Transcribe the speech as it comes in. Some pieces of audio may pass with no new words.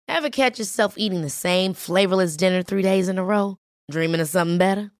Ever catch yourself eating the same flavorless dinner 3 days in a row? Dreaming of something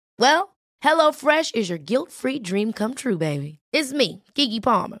better? Well, HelloFresh is your guilt-free dream come true, baby. It's me, Keke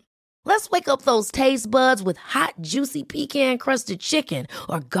Palmer. Let's wake up those taste buds with hot, juicy pecan-crusted chicken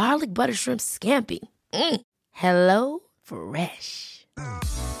or garlic butter shrimp scampi. Hello Fresh.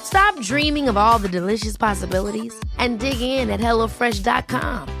 Stop dreaming of all the delicious possibilities and dig in at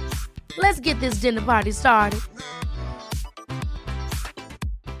HelloFresh.com. Let's get this dinner party started.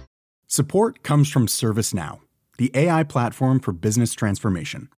 Support comes from ServiceNow, the AI platform for business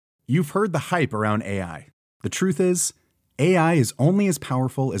transformation. You've heard the hype around AI. The truth is, AI is only as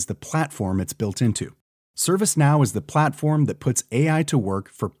powerful as the platform it's built into. ServiceNow is the platform that puts AI to work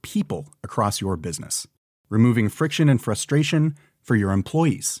for people across your business, removing friction and frustration for your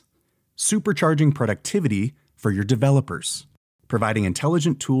employees, supercharging productivity for your developers, providing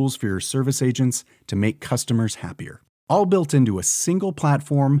intelligent tools for your service agents to make customers happier, all built into a single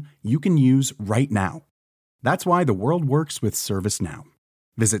platform you can use right now. That's why the world works with ServiceNow.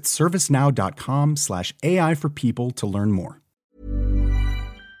 Visit servicenow.com/AI for people to learn more.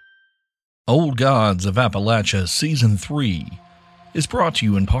 Old Gods of Appalachia Season 3 is brought to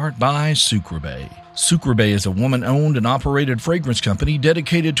you in part by Sucreabeille. Sucreabeille is a woman-owned and operated fragrance company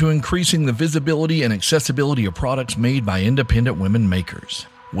dedicated to increasing the visibility and accessibility of products made by independent women makers.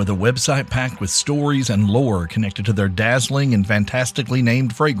 With a website packed with stories and lore connected to their dazzling and fantastically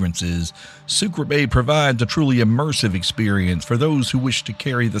named fragrances, Sucreabeille provides a truly immersive experience for those who wish to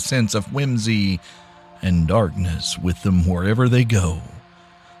carry the sense of whimsy and darkness with them wherever they go.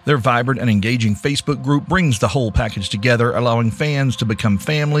 Their vibrant and engaging Facebook group brings the whole package together, allowing fans to become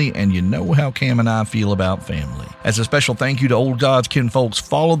family, and you know how Cam and I feel about family. As a special thank you to Old Gods kinfolks,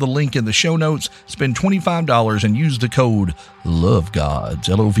 follow the link in the show notes, spend $25 and use the code LOVEGODS,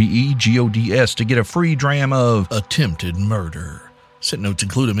 LOVEGODS, to get a free dram of Attempted Murder. Scent notes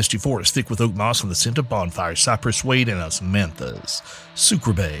include a misty forest thick with oak moss with a scent of bonfire, cypress suede, and osmanthus.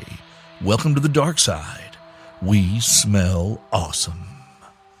 Sucreabeille, welcome to the dark side. We smell awesome.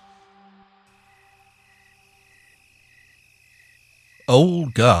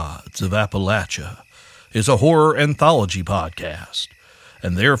 Old Gods of Appalachia is a horror anthology podcast,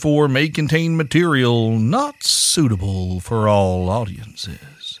 and therefore may contain material not suitable for all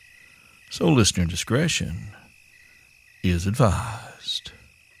audiences. So listener discretion is advised.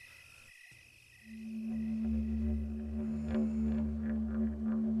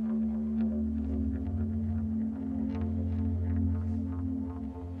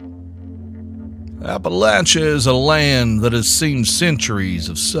 Appalachia is a land that has seen centuries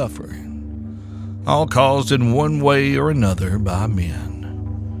of suffering, all caused in one way or another by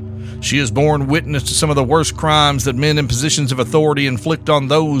men. She has borne witness to some of the worst crimes that men in positions of authority inflict on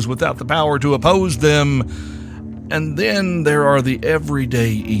those without the power to oppose them. And then there are the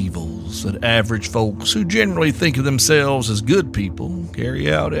everyday evils that average folks who generally think of themselves as good people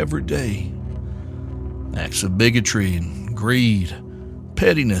carry out every day. Acts of bigotry and greed,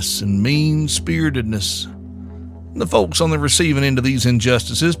 pettiness and mean-spiritedness. The folks on the receiving end of these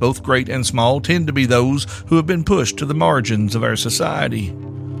injustices, both great and small, tend to be those who have been pushed to the margins of our society.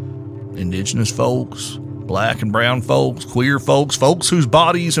 Indigenous folks, black and brown folks, queer folks, folks whose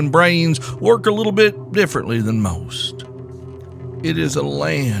bodies and brains work a little bit differently than most. It is a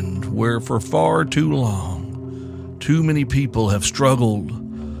land where for far too long, too many people have struggled,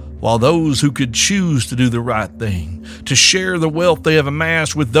 while those who could choose to do the right thing, to share the wealth they have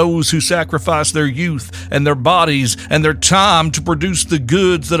amassed with those who sacrifice their youth and their bodies and their time to produce the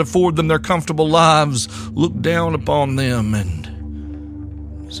goods that afford them their comfortable lives, look down upon them and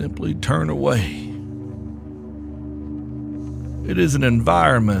simply turn away. It is an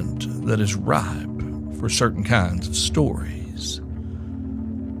environment that is ripe for certain kinds of stories.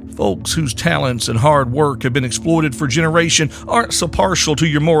 Folks whose talents and hard work have been exploited for generations aren't so partial to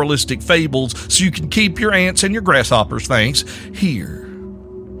your moralistic fables so you can keep your ants and your grasshoppers, thanks. Here,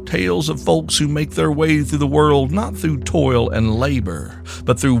 tales of folks who make their way through the world not through toil and labor,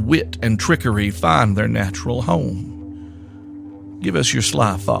 but through wit and trickery find their natural home. Give us your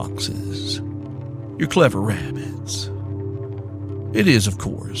sly foxes, your clever rabbits. It is, of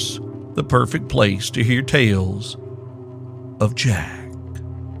course, the perfect place to hear tales of Jack.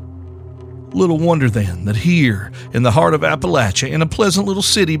 Little wonder, then, that here, in the heart of Appalachia, in a pleasant little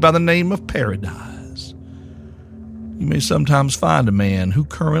city by the name of Paradise, you may sometimes find a man who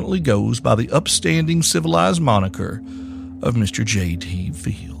currently goes by the upstanding civilized moniker of Mr. J.T.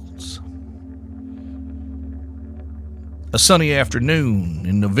 Fields. A sunny afternoon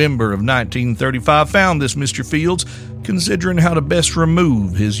in November of 1935 found this Mr. Fields considering how to best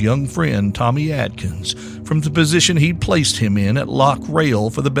remove his young friend Tommy Adkins from the position he'd placed him in at Lock Rail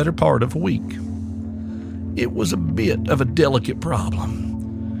for the better part of a week. It was a bit of a delicate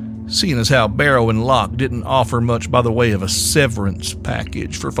problem, seeing as how Barrow and Locke didn't offer much by the way of a severance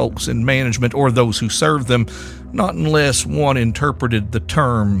package for folks in management or those who served them, not unless one interpreted the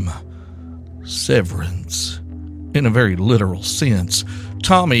term severance in a very literal sense.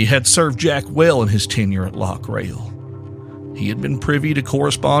 Tommy had served Jack well in his tenure at Lock Rail. He had been privy to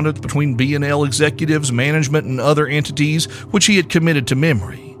correspondence between B&L executives, management, and other entities which he had committed to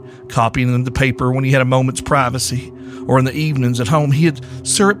memory, copying them to paper when he had a moment's privacy, or in the evenings at home he had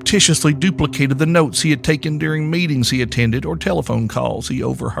surreptitiously duplicated the notes he had taken during meetings he attended or telephone calls he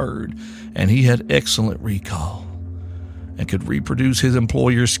overheard, and he had excellent recall and could reproduce his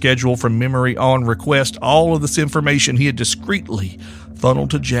employer's schedule from memory on request. All of this information he had discreetly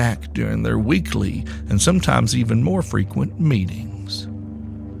funneled to Jack during their weekly and sometimes even more frequent meetings.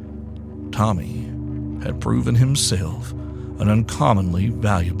 Tommy had proven himself an uncommonly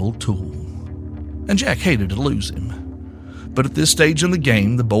valuable tool, and Jack hated to lose him. But at this stage in the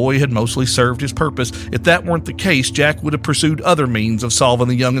game, the boy had mostly served his purpose. If that weren't the case, Jack would have pursued other means of solving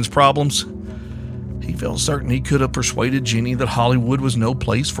the youngin's problems. He felt certain he could have persuaded Jenny that Hollywood was no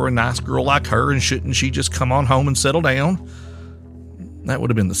place for a nice girl like her, and shouldn't she just come on home and settle down? That would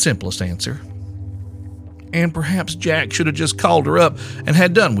have been the simplest answer. And perhaps Jack should have just called her up and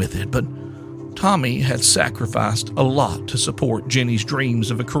had done with it, but Tommy had sacrificed a lot to support Jenny's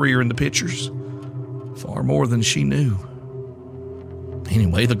dreams of a career in the pictures. Far more than she knew.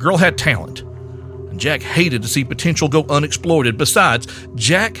 Anyway, the girl had talent, and Jack hated to see potential go unexploited. Besides,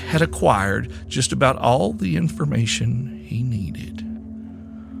 Jack had acquired just about all the information he needed.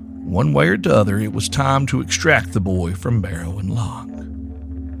 One way or the other, it was time to extract the boy from Barrow and Locke.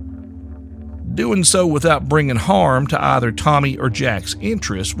 Doing so without bringing harm to either Tommy or Jack's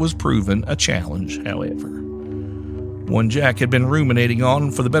interests was proven a challenge, however. One Jack had been ruminating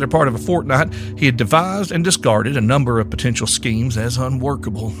on for the better part of a fortnight. He had devised and discarded a number of potential schemes as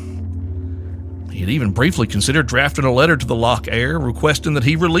unworkable. He had even briefly considered drafting a letter to the Locke heir requesting that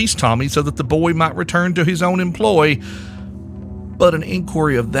he release Tommy so that the boy might return to his own employ. But an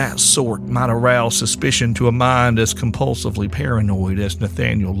inquiry of that sort might arouse suspicion to a mind as compulsively paranoid as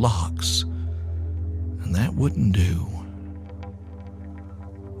Nathaniel Locke's. And that wouldn't do.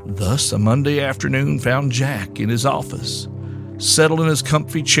 Thus, a Monday afternoon found Jack in his office, settled in his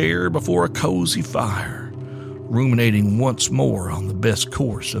comfy chair before a cozy fire, ruminating once more on the best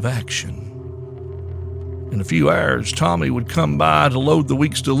course of action. In a few hours, Tommy would come by to load the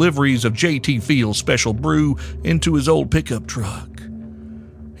week's deliveries of J.T. Fields Special Brew into his old pickup truck.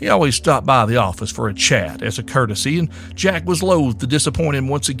 He always stopped by the office for a chat as a courtesy, and Jack was loath to disappoint him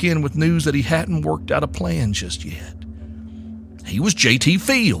once again with news that he hadn't worked out a plan just yet. He was J.T.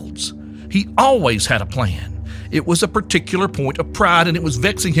 Fields. He always had a plan. It was a particular point of pride, and it was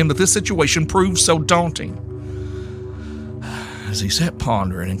vexing him that this situation proved so daunting. As he sat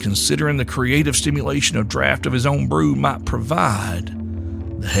pondering and considering the creative stimulation a draft of his own brew might provide,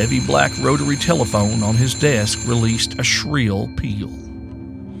 the heavy black rotary telephone on his desk released a shrill peal.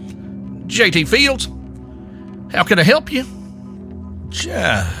 J.T. Fields, how can I help you?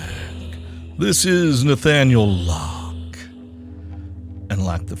 Jack, this is Nathaniel Locke. And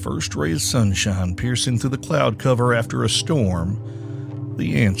like the first ray of sunshine piercing through the cloud cover after a storm,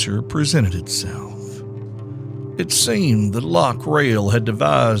 the answer presented itself. It seemed that Lock Rail had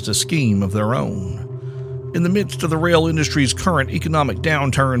devised a scheme of their own. In the midst of the rail industry's current economic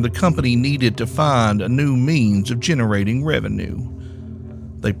downturn, the company needed to find a new means of generating revenue.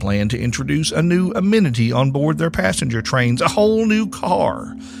 They planned to introduce a new amenity on board their passenger trains, a whole new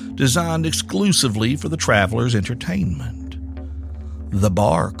car designed exclusively for the travelers' entertainment. The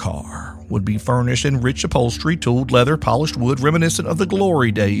bar car would be furnished in rich upholstery, tooled leather, polished wood reminiscent of the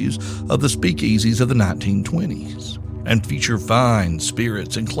glory days of the speakeasies of the 1920s, and feature fine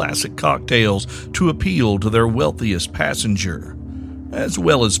spirits and classic cocktails to appeal to their wealthiest passenger, as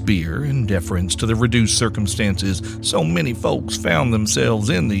well as beer in deference to the reduced circumstances so many folks found themselves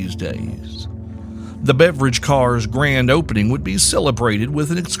in these days. The beverage car's grand opening would be celebrated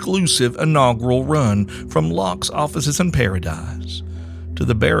with an exclusive inaugural run from Locke's offices in Paradise to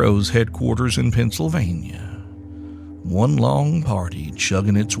the Barrows headquarters in Pennsylvania. One long party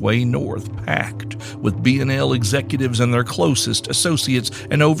chugging its way north, packed with B&L executives and their closest associates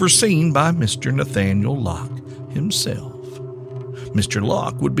and overseen by Mr. Nathaniel Locke himself. Mr.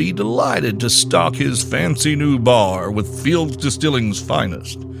 Locke would be delighted to stock his fancy new bar with Fields Distilling's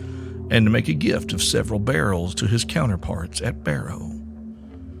finest, and to make a gift of several barrels to his counterparts at Barrow.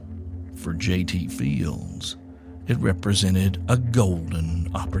 For J.T. Fields, it represented a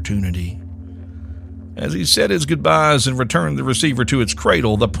golden opportunity. As he said his goodbyes and returned the receiver to its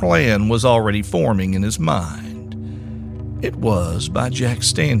cradle, the plan was already forming in his mind. It was, by Jack's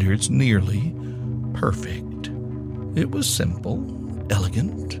standards, nearly perfect. It was simple,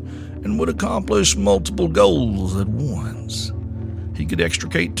 elegant, and would accomplish multiple goals at once. He could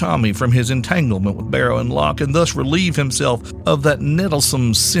extricate Tommy from his entanglement with Barrow and Locke and thus relieve himself of that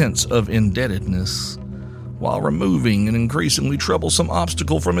nettlesome sense of indebtedness, while removing an increasingly troublesome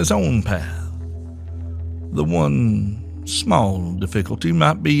obstacle from his own path. The one small difficulty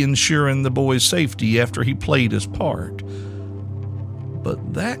might be ensuring the boy's safety after he played his part,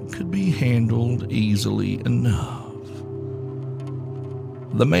 but that could be handled easily enough.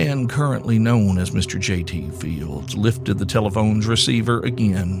 The man currently known as Mr. J.T. Fields lifted the telephone's receiver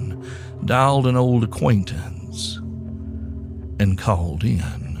again, dialed an old acquaintance, and called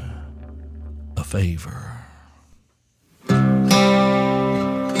in a favor.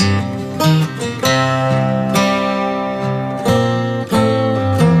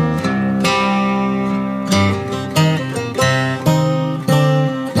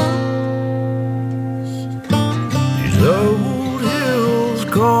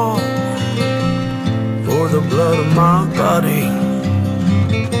 Blood of my body,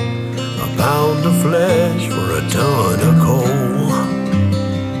 a pound of flesh for a ton of coal.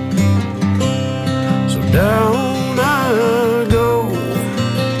 So down I go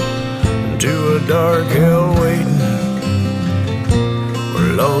into a dark hell waiting,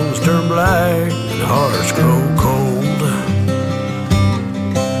 where lungs turn black and hearts grow cold.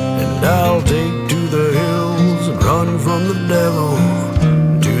 And I'll take to the hills and run from the devil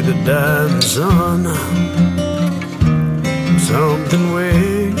to the dying sun. Something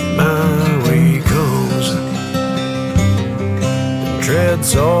way my way comes and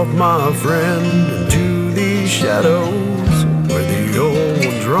treads off, my friend, into these shadows where the old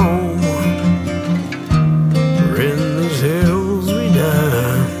ones roam. For in these hills we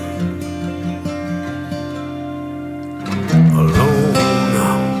die alone.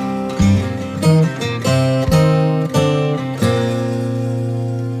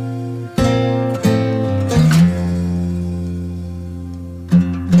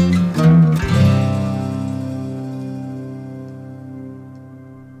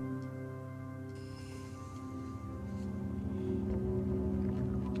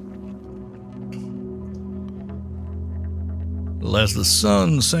 As the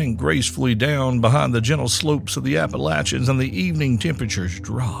sun sank gracefully down behind the gentle slopes of the Appalachians and the evening temperatures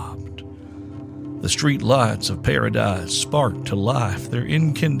dropped, the street lights of Paradise sparked to life, their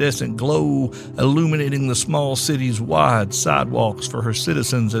incandescent glow illuminating the small city's wide sidewalks for her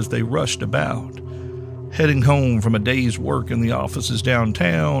citizens as they rushed about, heading home from a day's work in the offices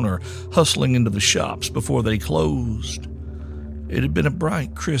downtown or hustling into the shops before they closed. It had been a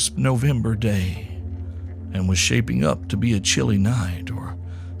bright, crisp November day, and was shaping up to be a chilly night, or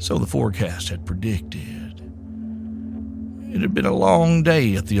so the forecast had predicted. It had been a long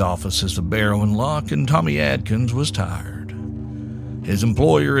day at the offices of Barrow and Locke, and Tommy Adkins was tired. His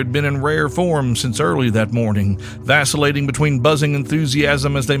employer had been in rare form since early that morning, vacillating between buzzing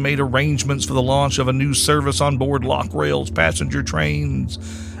enthusiasm as they made arrangements for the launch of a new service on board Locke Rail's passenger trains,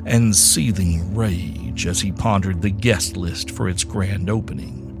 and seething rage as he pondered the guest list for its grand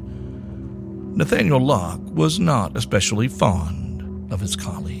opening. Nathaniel Locke was not especially fond of his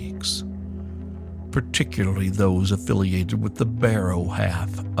colleagues, particularly those affiliated with the Barrow half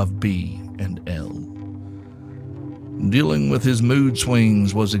of B and L. Dealing with his mood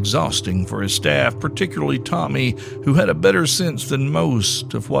swings was exhausting for his staff, particularly Tommy, who had a better sense than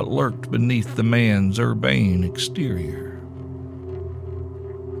most of what lurked beneath the man's urbane exterior.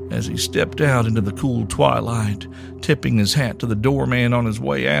 As he stepped out into the cool twilight, tipping his hat to the doorman on his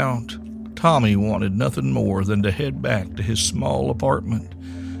way out, Tommy wanted nothing more than to head back to his small apartment,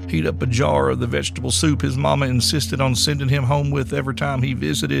 heat up a jar of the vegetable soup his mama insisted on sending him home with every time he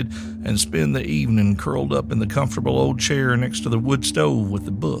visited, and spend the evening curled up in the comfortable old chair next to the wood stove with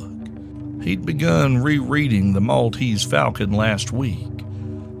the book. He'd begun rereading The Maltese Falcon last week,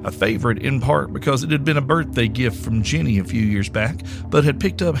 a favorite in part because it had been a birthday gift from Jenny a few years back, but had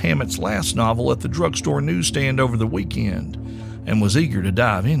picked up Hammett's last novel at the drugstore newsstand over the weekend and was eager to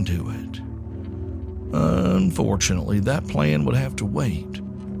dive into it. Unfortunately, that plan would have to wait.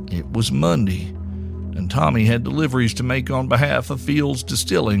 It was Monday, and Tommy had deliveries to make on behalf of Fields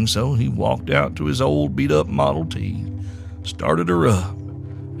Distilling, so he walked out to his old beat-up Model T, started her up,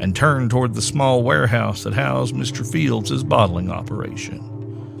 and turned toward the small warehouse that housed Mr. Fields' bottling operation.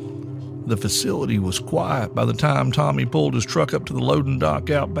 The facility was quiet by the time Tommy pulled his truck up to the loading dock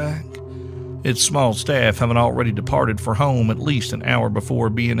out back, its small staff having already departed for home at least an hour before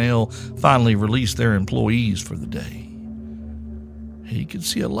B&L finally released their employees for the day. He could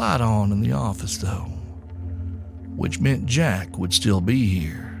see a light on in the office, though, which meant Jack would still be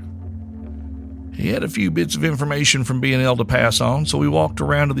here. He had a few bits of information from B&L to pass on, so he walked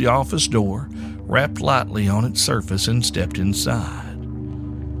around to the office door, rapped lightly on its surface, and stepped inside.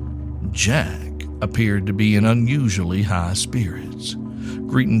 Jack appeared to be in unusually high spirits,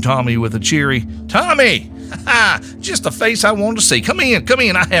 greeting Tommy with a cheery, "Tommy! Just the face I wanted to see. Come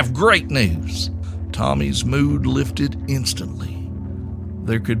in, I have great news." Tommy's mood lifted instantly.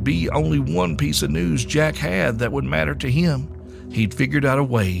 There could be only one piece of news Jack had that would matter to him. He'd figured out a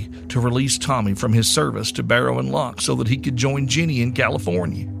way to release Tommy from his service to Barrow and Locke so that he could join Jenny in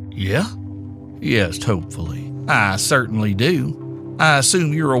California. "Yeah?" "Yes, hopefully. I certainly do. I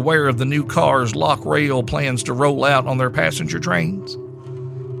assume you're aware of the new cars Locke Rail plans to roll out on their passenger trains?"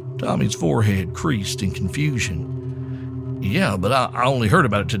 Tommy's forehead creased in confusion. "Yeah, but I only heard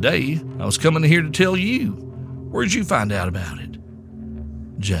about it today. I was coming here to tell you. Where'd you find out about it?"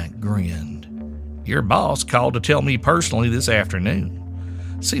 Jack grinned. "Your boss called to tell me personally this afternoon.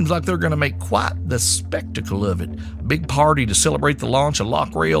 Seems like they're going to make quite the spectacle of it. Big party to celebrate the launch of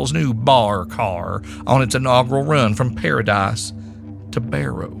Locke Rail's new bar car on its inaugural run from Paradise to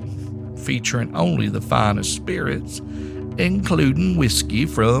Barrow, featuring only the finest spirits, including whiskey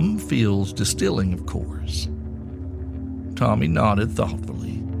from Fields Distilling, of course." Tommy nodded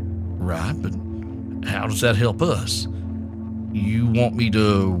thoughtfully. "Right, but how does that help us? You want me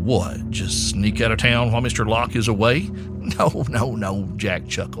to, what, just sneak out of town while Mr. Locke is away?" No, Jack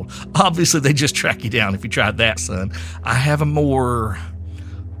chuckled. "Obviously, they just track you down if you tried that, son. I have a more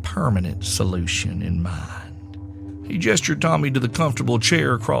permanent solution in mind." He gestured Tommy to the comfortable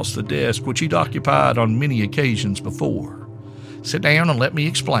chair across the desk, which he'd occupied on many occasions before. "Sit down and let me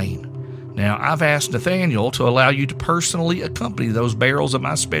explain. Now, I've asked Nathaniel to allow you to personally accompany those barrels of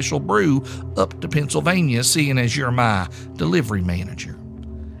my special brew up to Pennsylvania, seeing as you're my delivery manager.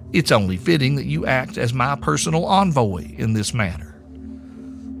 It's only fitting that you act as my personal envoy in this matter."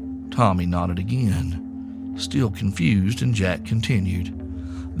 Tommy nodded again, still confused, and Jack continued.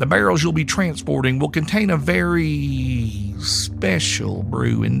 "The barrels you'll be transporting will contain a very special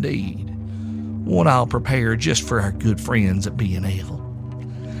brew indeed, one I'll prepare just for our good friends at B&L.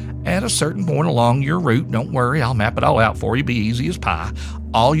 At a certain point along your route, don't worry, I'll map it all out for you, be easy as pie.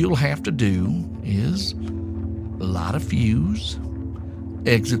 All you'll have to do is light a fuse,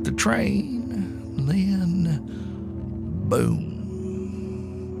 exit the train, then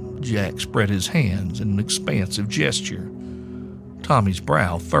boom." Jack spread his hands in an expansive gesture. Tommy's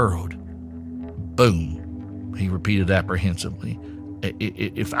brow furrowed. "Boom," he repeated apprehensively.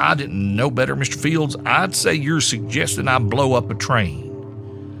 If I didn't know better, Mr. Fields, I'd say you're suggesting I blow up a train."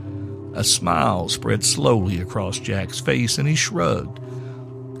 A smile spread slowly across Jack's face, and he shrugged.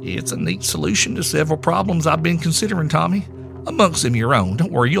 "It's a neat solution to several problems I've been considering, Tommy. Amongst them your own.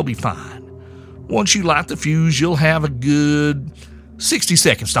 Don't worry, you'll be fine. Once you light the fuse, you'll have a good 60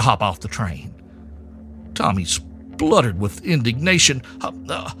 seconds to hop off the train." Tommy spluttered with indignation.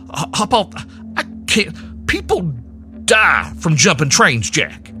 Hop off? I can't. People die from jumping trains,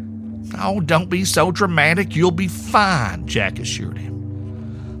 Jack." "Oh, don't be so dramatic. You'll be fine," Jack assured him.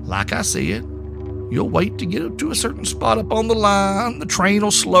 "Like I said, you'll wait to get up to a certain spot up on the line. The train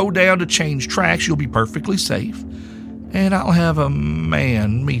will slow down to change tracks. You'll be perfectly safe. And I'll have a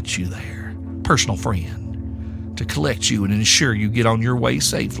man meet you there, personal friend, to collect you and ensure you get on your way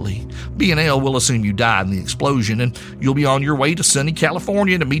safely. B&L will assume you died in the explosion, and you'll be on your way to sunny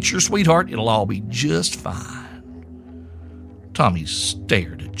California to meet your sweetheart. It'll all be just fine." Tommy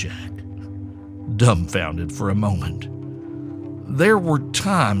stared at Jack, dumbfounded for a moment. There were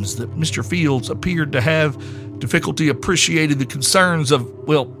times that Mr. Fields appeared to have difficulty appreciating the concerns of,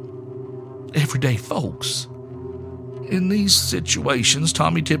 everyday folks. In these situations,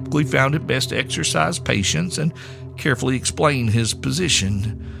 Tommy typically found it best to exercise patience and carefully explain his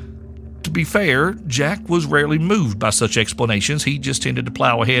position. To be fair, Jack was rarely moved by such explanations. He just tended to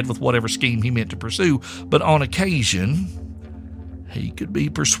plow ahead with whatever scheme he meant to pursue, but on occasion, he could be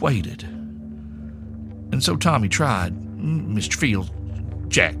persuaded. And so Tommy tried. "Mr. Fields,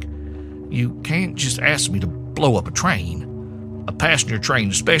 Jack, you can't just ask me to blow up a train. A passenger train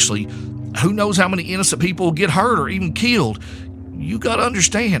especially. Who knows how many innocent people will get hurt or even killed. You gotta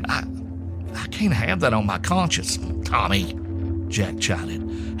understand, I can't have that on my conscience." "Tommy," Jack chided,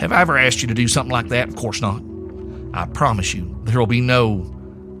 "have I ever asked you to do something like that? Of course not. I promise you, there will be no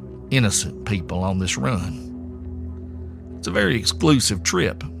innocent people on this run. It's a very exclusive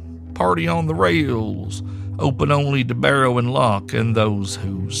trip. party on the rails, open only to Barrow and Locke and those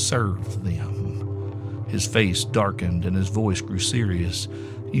who served them. His face darkened and his voice grew serious.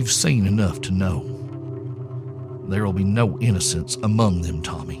 You've seen enough to know. There'll be no innocence among them,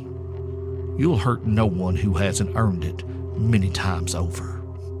 Tommy. You'll hurt no one who hasn't earned it many times over.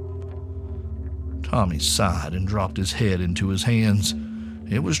 Tommy sighed and dropped his head into his hands.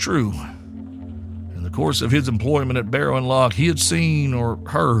 It was true. In the course of his employment at Barrow and Locke, he had seen or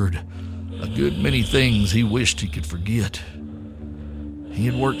heard a good many things he wished he could forget. He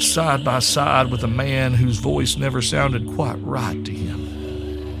had worked side by side with a man whose voice never sounded quite right to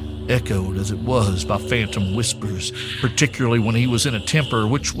him, echoed as it was by phantom whispers, particularly when he was in a temper,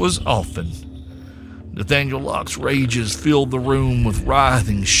 which was often. Nathaniel Locke's rages filled the room with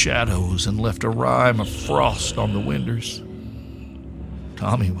writhing shadows and left a rime of frost on the windows.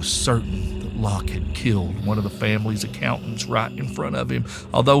 Tommy was certain that Locke had killed one of the family's accountants right in front of him,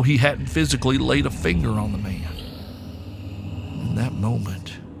 although he hadn't physically laid a finger on the man. In that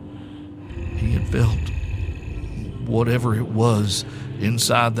moment, he had felt whatever it was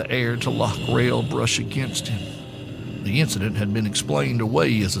inside the air to Locke rail brush against him. The incident had been explained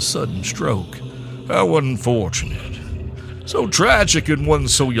away as a sudden stroke. How unfortunate. So tragic in one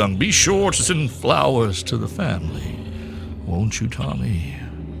so young. Be sure to send flowers to the family. Won't you, Tommy?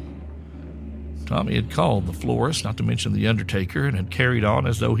 Tommy had called the florist, not to mention the undertaker, and had carried on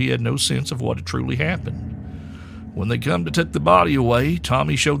as though he had no sense of what had truly happened. When they come to take the body away,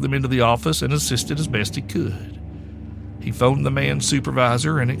 Tommy showed them into the office and assisted as best he could. He phoned the man's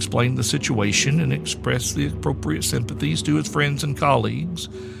supervisor and explained the situation and expressed the appropriate sympathies to his friends and colleagues.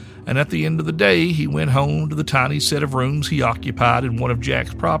 And at the end of the day, he went home to the tiny set of rooms he occupied in one of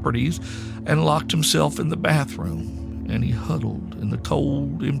Jack's properties and locked himself in the bathroom. And he huddled in the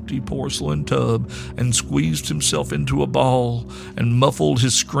cold, empty porcelain tub and squeezed himself into a ball and muffled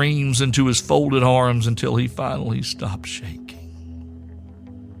his screams into his folded arms until he finally stopped shaking.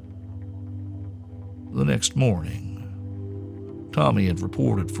 The next morning, Tommy had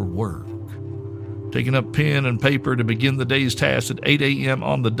reported for work. Taking up pen and paper to begin the day's task at 8 a.m.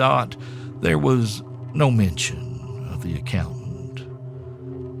 on the dot, there was no mention of the accountant.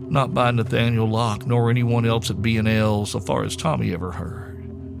 Not by Nathaniel Locke nor anyone else at B&L so far as Tommy ever heard.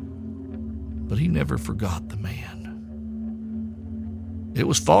 But he never forgot the man. It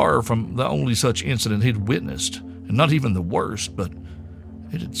was far from the only such incident he'd witnessed, and not even the worst, but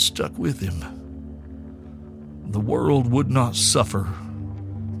it had stuck with him. The world would not suffer.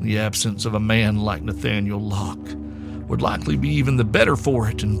 The absence of a man like Nathaniel Locke would likely be even the better for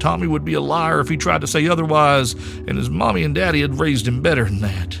it, and Tommy would be a liar if he tried to say otherwise, and his mommy and daddy had raised him better than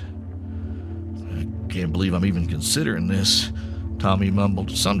that. I can't believe I'm even considering this, Tommy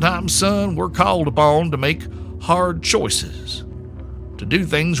mumbled. Sometimes, son, we're called upon to make hard choices, to do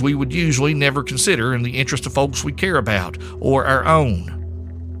things we would usually never consider in the interest of folks we care about or our own.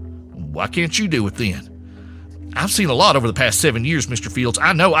 Why can't you do it then? I've seen a lot over the past 7 years, Mr. Fields.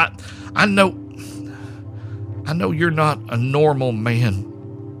 I know you're not a normal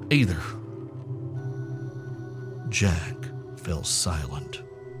man either. Jack fell silent,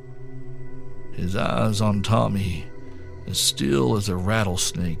 his eyes on Tommy as still as a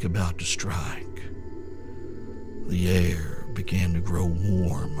rattlesnake about to strike. The air began to grow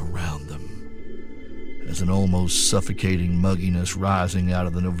warm around them, as an almost suffocating mugginess rising out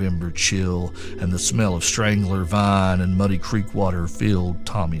of the November chill and the smell of strangler vine and muddy creek water filled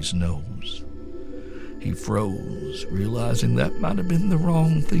Tommy's nose. He froze, realizing that might have been the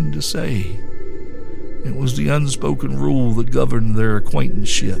wrong thing to say. It was the unspoken rule that governed their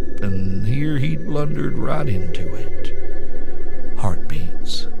acquaintanceship, and here he'd blundered right into it.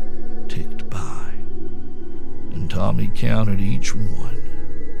 Heartbeats ticked by, and Tommy counted each one.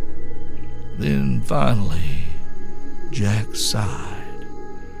 Then, finally, Jack sighed,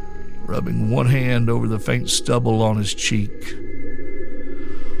 rubbing one hand over the faint stubble on his cheek.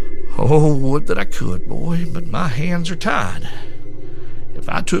 Oh, would that I could, boy, but my hands are tied. If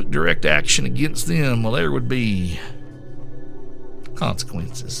I took direct action against them, well, there would be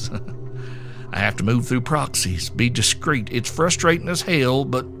consequences. I have to move through proxies, be discreet. It's frustrating as hell,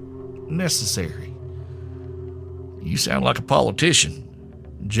 but necessary. You sound like a politician.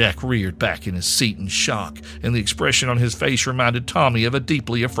 Jack reared back in his seat in shock, and the expression on his face reminded Tommy of a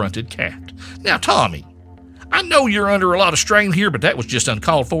deeply affronted cat. Now, Tommy, I know you're under a lot of strain here, but that was just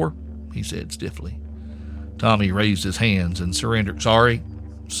uncalled for, he said stiffly. Tommy raised his hands and surrendered. Sorry,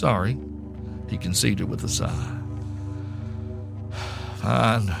 he conceded with a sigh.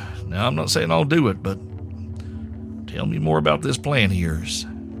 Fine. Now, I'm not saying I'll do it, but tell me more about this plan of yours.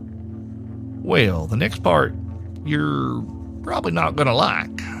 Well, the next part you're probably not going to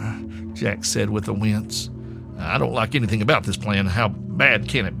like. Jack said with a wince. I don't like anything about this plan. How bad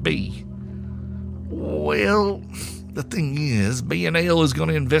can it be? Well, the thing is, B&L is going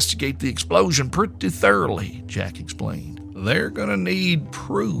to investigate the explosion pretty thoroughly, Jack explained. They're going to need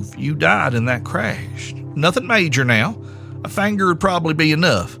proof you died in that crash. Nothing major now. A finger would probably be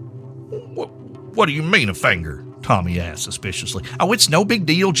enough. What do you mean a finger? Tommy asked suspiciously. Oh, it's no big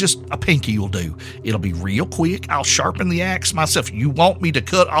deal. Just a pinky will do. It'll be real quick. I'll sharpen the axe myself. You want me to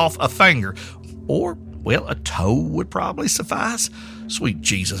cut off a finger? Or, well, a toe would probably suffice. Sweet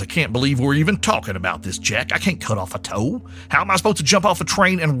Jesus, I can't believe we're even talking about this, Jack. I can't cut off a toe. How am I supposed to jump off a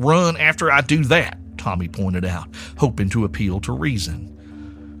train and run after I do that? Tommy pointed out, hoping to appeal to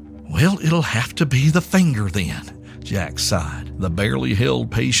reason. Well, it'll have to be the finger then, Jack sighed, the barely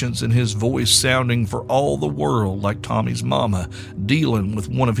held patience in his voice sounding for all the world like Tommy's mama dealing with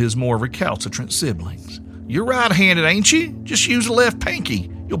one of his more recalcitrant siblings. You're right-handed, ain't you? Just use the left pinky.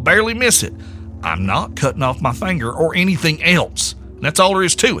 You'll barely miss it. I'm not cutting off my finger or anything else. That's all there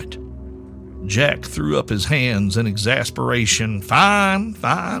is to it. Jack threw up his hands in exasperation. Fine,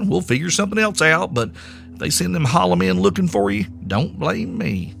 we'll figure something else out, but if they send them hollow men looking for you, don't blame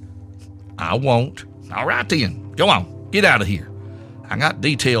me. I won't. All right then, go on, get out of here. I got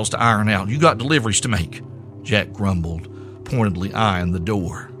details to iron out. You got deliveries to make, Jack grumbled, pointedly eyeing the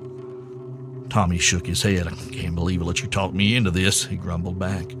door. Tommy shook his head. I can't believe I let you talk me into this, he grumbled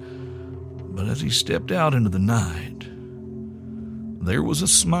back. But as he stepped out into the night, there was a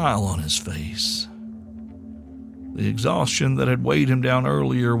smile on his face. The exhaustion that had weighed him down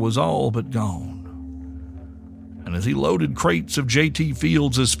earlier was all but gone. And as he loaded crates of J.T.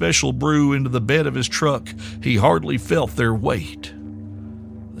 Fields' special brew into the bed of his truck, he hardly felt their weight.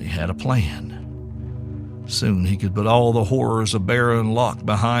 They had a plan. Soon he could put all the horrors of Barren Loch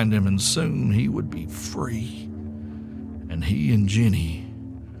behind him, and soon he would be free. And he and Jenny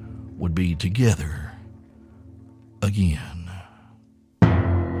would be together again.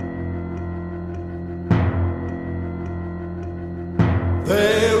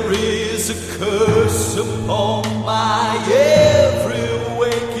 There is a curse upon my every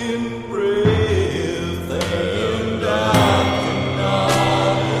waking breath, and I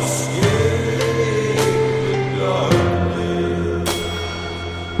cannot escape the darkness.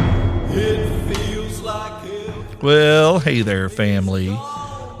 It feels like Well, hey there, family.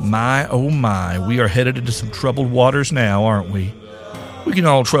 My, oh my, we are headed into some troubled waters now, aren't we? We can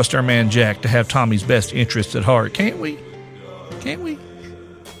all trust our man Jack to have Tommy's best interests at heart, can't we? Can't we?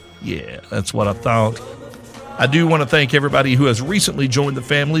 Yeah, that's what I thought. I do want to thank everybody who has recently joined the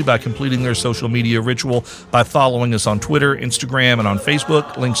family by completing their social media ritual by following us on Twitter, Instagram, and on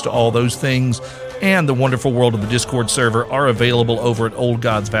Facebook. Links to all those things and the wonderful world of the Discord server are available over at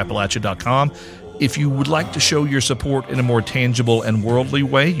oldgodsofappalachia.com. If you would like to show your support in a more tangible and worldly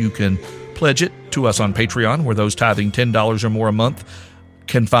way, you can pledge it to us on Patreon, where those tithing $10 or more a month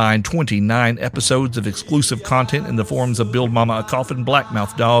can find 29 episodes of exclusive content in the forms of Build Mama a Coffin,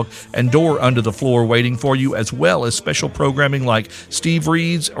 Blackmouth Dog, and Door Under the Floor waiting for you, as well as special programming like Steve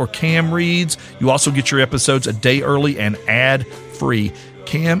Reads or Cam Reads. You also get your episodes a day early and ad-free.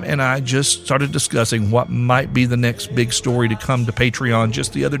 Cam and I just started discussing what might be the next big story to come to Patreon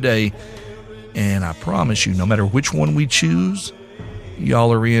just the other day, and I promise you, no matter which one we choose,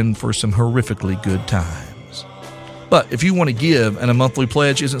 y'all are in for some horrifically good times. But if you want to give and a monthly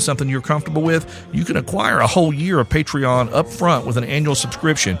pledge isn't something you're comfortable with, you can acquire a whole year of Patreon up front with an annual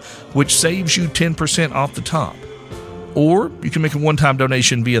subscription, which saves you 10% off the top. Or you can make a one-time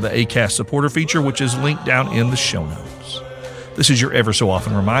donation via the Acast supporter feature, which is linked down in the show notes. This is your ever so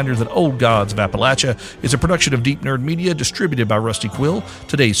often reminder that Old Gods of Appalachia is a production of Deep Nerd Media, distributed by Rusty Quill.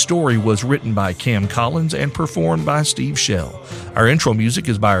 Today's story was written by Cam Collins and performed by Steve Shell. Our intro music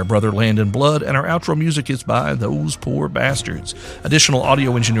is by our brother Landon Blood, and our outro music is by Those Poor Bastards. Additional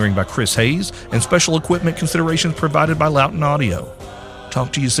audio engineering by Chris Hayes, and special equipment considerations provided by Loughton Audio.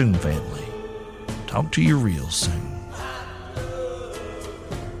 Talk to you soon, family. Talk to you real soon.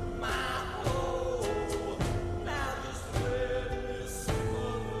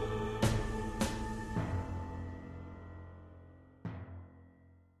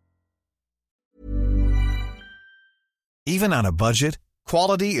 Even on a budget,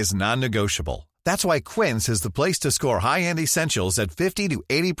 quality is non-negotiable. That's why Quince is the place to score high-end essentials at 50 to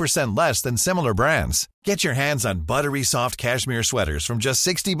 80% less than similar brands. Get your hands on buttery soft cashmere sweaters from just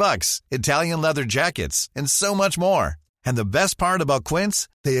 $60, Italian leather jackets, and so much more. And the best part about Quince,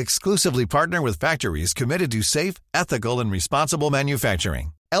 they exclusively partner with factories committed to safe, ethical, and responsible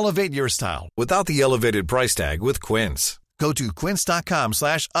manufacturing. Elevate your style without the elevated price tag with Quince. Go to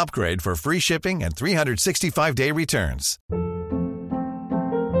quince.com/upgrade for free shipping and 365-day returns.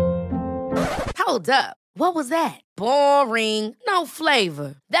 Hold up. What was that? Boring. No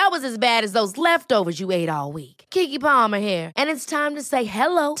flavor. That was as bad as those leftovers you ate all week. Keke Palmer here, and it's time to say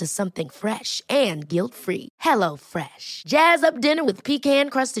hello to something fresh and guilt-free. Hello Fresh. Jazz up dinner with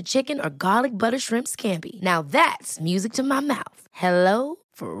pecan-crusted chicken or garlic butter shrimp scampi. Now that's music to my mouth. Hello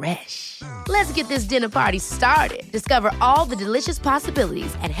Fresh. Let's get this dinner party started. Discover all the delicious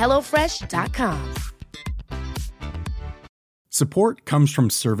possibilities at hellofresh.com. Support comes from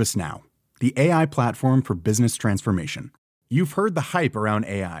ServiceNow, the AI platform for business transformation. You've heard the hype around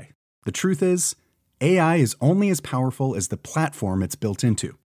AI. The truth is, AI is only as powerful as the platform it's built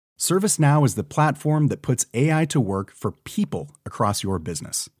into. ServiceNow is the platform that puts AI to work for people across your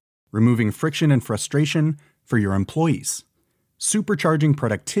business, removing friction and frustration for your employees, supercharging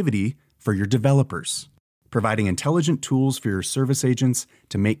productivity for your developers, providing intelligent tools for your service agents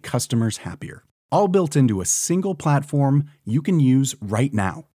to make customers happier. All built into a single platform you can use right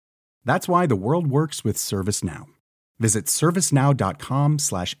now. That's why the world works with ServiceNow. Visit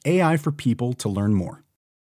servicenow.com/AI for people to learn more.